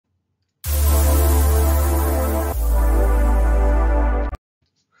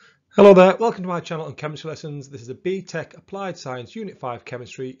Hello there, welcome to my channel on chemistry lessons. This is a BTEC Applied Science Unit 5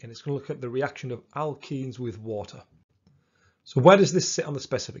 chemistry, and it's going to look at the reaction of alkenes with water. So where does this sit on the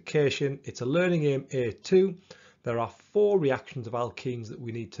specification? It's a learning aim A2. There are 4 reactions of alkenes that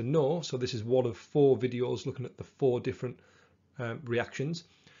we need to know. So this is one of 4 videos looking at the 4 different reactions.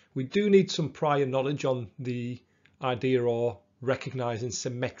 We do need some prior knowledge on the idea or recognizing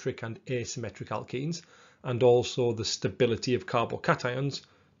symmetric and asymmetric alkenes, and also the stability of carbocations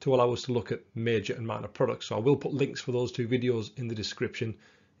to allow us to look at major and minor products. So I will put links for those 2 videos in the description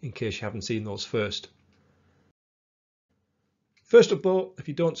in case you haven't seen those first. First up though, if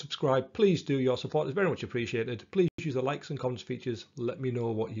you don't subscribe, please do. Your support is very much appreciated. Please use the likes and comments features. Let me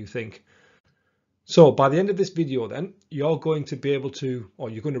know what you think. So by the end of this video then, you're going to be able to, or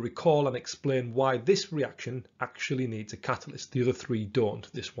you're going to recall and explain why this reaction actually needs a catalyst. The other 3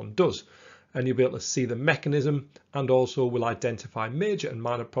 don't, this one does. And you'll be able to see the mechanism, and also will identify major and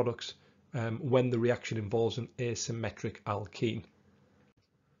minor products when the reaction involves an asymmetric alkene.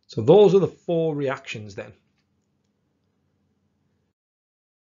 So those are the 4 reactions then.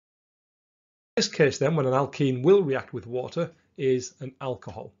 In this case then, when an alkene will react with water, is an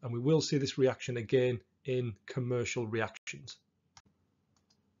alcohol, and we will see this reaction again in commercial reactions.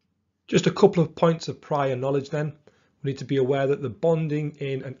 Just a couple of points of prior knowledge then. We need to be aware that the bonding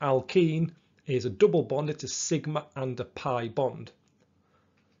in an alkene is a double bond. It's a sigma and a pi bond.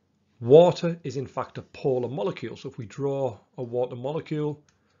 Water is in fact a polar molecule. So if we draw a water molecule,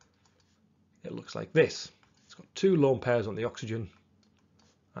 it looks like this. It's got 2 lone pairs on the oxygen,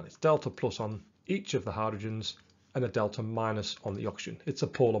 and it's delta plus on each of the hydrogens and a delta minus on the oxygen. It's a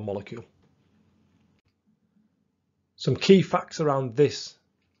polar molecule. Some key facts around this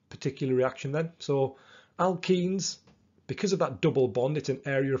particular reaction then. So alkenes, because of that double bond, it's an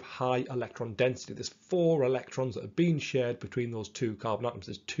area of high electron density. There's 4 electrons that are being shared between those 2 carbon atoms.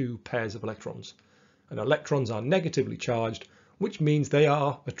 There's 2 pairs of electrons, and electrons are negatively charged, which means they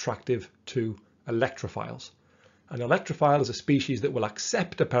are attractive to electrophiles. An electrophile is a species that will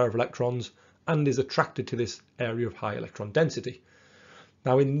accept a pair of electrons and is attracted to this area of high electron density.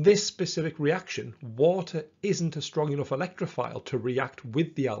 Now in this specific reaction, water isn't a strong enough electrophile to react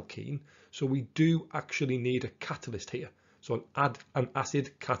with the alkene, so we do actually need a catalyst here. So an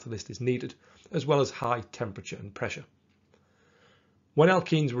acid catalyst is needed, as well as high temperature and pressure. When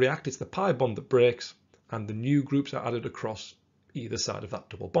alkenes react, it's the pi bond that breaks, and the new groups are added across either side of that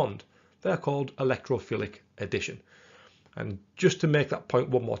double bond. They're called electrophilic addition. And just to make that point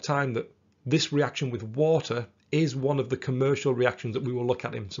one more time, that this reaction with water is one of the commercial reactions that we will look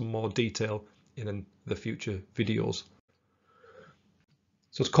at in some more detail in the future videos.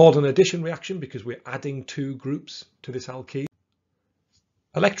 So it's called an addition reaction because we're adding 2 groups to this alkene.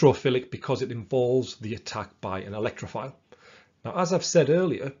 Electrophilic because it involves the attack by an electrophile. Now, as I've said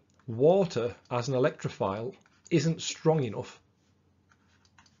earlier, water as an electrophile isn't strong enough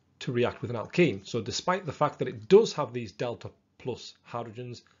to react with an alkene. So despite the fact that it does have these delta plus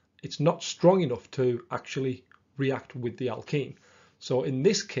hydrogens, it's not strong enough to actually react with the alkene. So in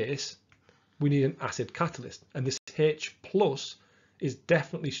this case, we need an acid catalyst, and this H plus is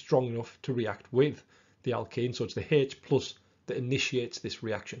definitely strong enough to react with the alkene. So it's the H plus that initiates this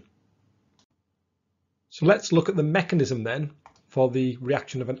reaction. So let's look at the mechanism then for the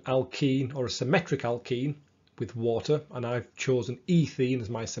reaction of an alkene or a symmetric alkene with water, and I've chosen ethene as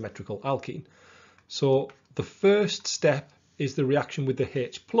my symmetrical alkene. So the first step is the reaction with the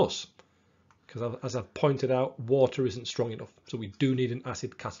H plus, because as I've pointed out, water isn't strong enough, so we do need an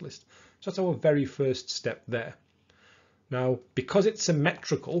acid catalyst. So that's our very first step there. Now, because it's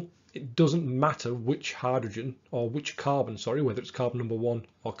symmetrical, it doesn't matter which hydrogen or which carbon, whether it's carbon number 1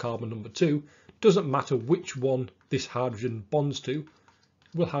 or carbon number 2, doesn't matter which one this hydrogen bonds to,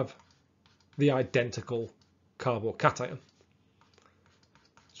 we'll have the identical carbocation.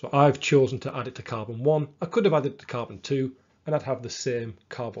 So I've chosen to add it to carbon 1. I could have added it to carbon 2 and I'd have the same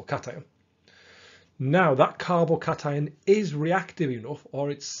carbocation. Now that carbocation is reactive enough, or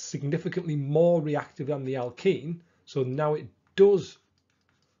it's significantly more reactive than the alkene, so now it does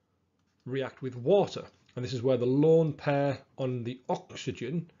react with water, and this is where the lone pair on the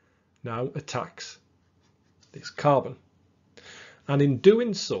oxygen now attacks this carbon. And in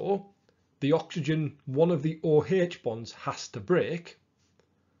doing so, the oxygen, one of the OH bonds has to break,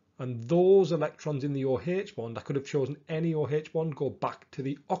 and those electrons in the OH bond, I could have chosen any OH bond, go back to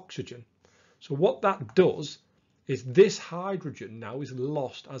the oxygen. So what that does is this hydrogen now is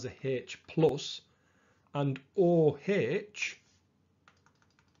lost as a H plus, and OH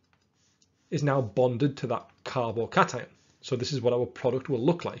is now bonded to that carbocation. So this is what our product will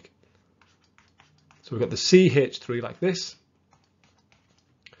look like. So we've got the CH3 like this.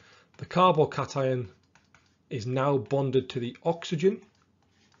 The carbocation is now bonded to the oxygen,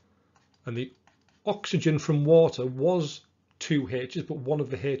 and the oxygen from water was 2 H's, but one of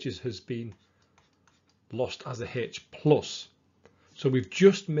the H's has been lost as a H+. So we've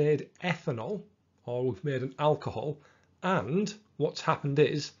just made ethanol, or we've made an alcohol, and what's happened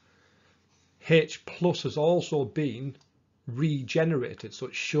is H+ has also been regenerated, so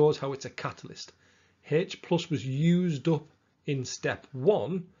it shows how it's a catalyst. H+ was used up in step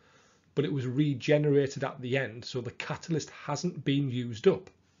 1, but it was regenerated at the end, so the catalyst hasn't been used up.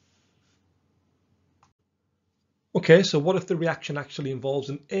 Okay, so what if the reaction actually involves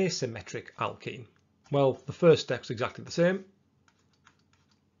an asymmetric alkene? Well, the first step's exactly the same.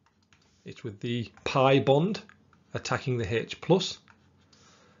 It's with the pi bond attacking the H+.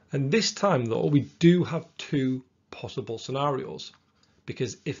 And this time though, we do have 2 possible scenarios,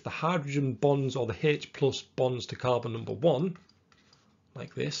 because if the hydrogen bonds, or the H+ bonds to carbon number 1,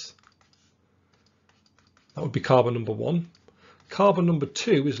 like this, that would be carbon number 1. Carbon number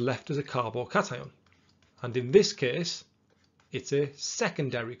 2 is left as a carbocation. And in this case, it's a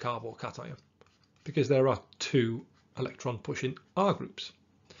secondary carbocation, because there are 2 electron pushing R groups.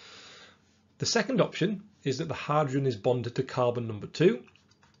 The second option is that the hydrogen is bonded to carbon number 2,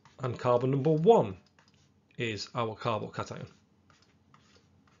 and carbon number 1 is our carbocation.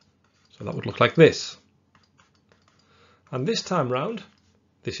 So that would look like this. And this time round,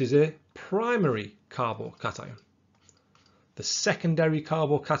 this is a primary carbocation. The secondary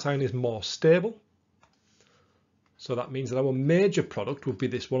carbocation is more stable. So that means that our major product would be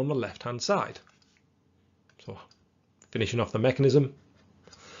this one on the left hand side. So finishing off the mechanism,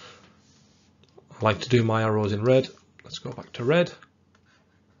 I like to do my arrows in red. Let's go back to red.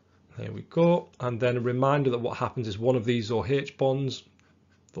 There we go. And then a reminder that what happens is one of these OH bonds,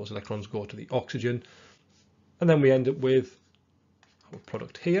 those electrons go to the oxygen, and then we end up with our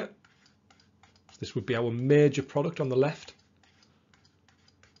product here. This would be our major product on the left,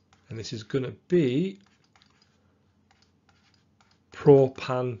 and this is going to be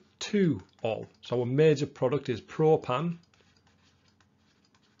propan 2-ol. So our major product is propan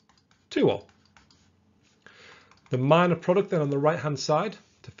 2-ol. The minor product then on the right hand side,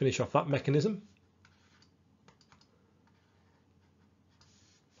 to finish off that mechanism.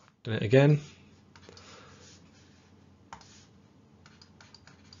 Done it again.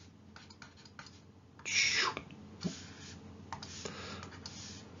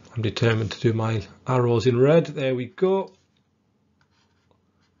 I'm determined to do my arrows in red. There we go.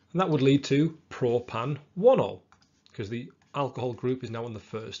 And that would lead to propan 1-ol, because the alcohol group is now on the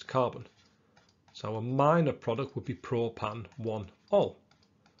first carbon. So our minor product would be propan 1-ol.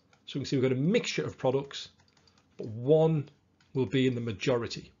 So we can see we've got a mixture of products, but one will be in the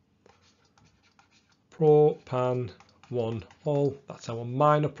majority. Propan 1-ol, that's our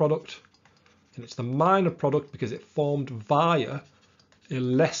minor product. And it's the minor product because it formed via a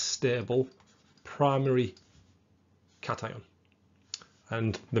less stable primary cation.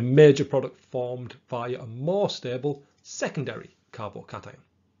 And the major product formed via a more stable secondary carbocation.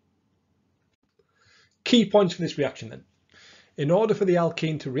 Key points for this reaction then. In order for the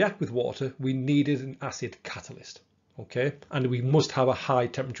alkene to react with water, we needed an acid catalyst, okay? And we must have a high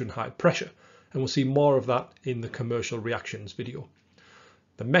temperature and high pressure. And we'll see more of that in the commercial reactions video.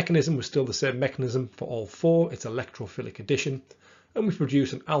 The mechanism was still the same mechanism for all 4. It's electrophilic addition. And we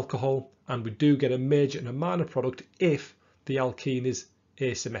produce an alcohol, and we do get a major and a minor product if the alkene is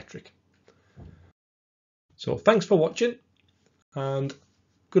asymmetric. So thanks for watching, and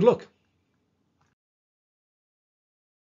good luck.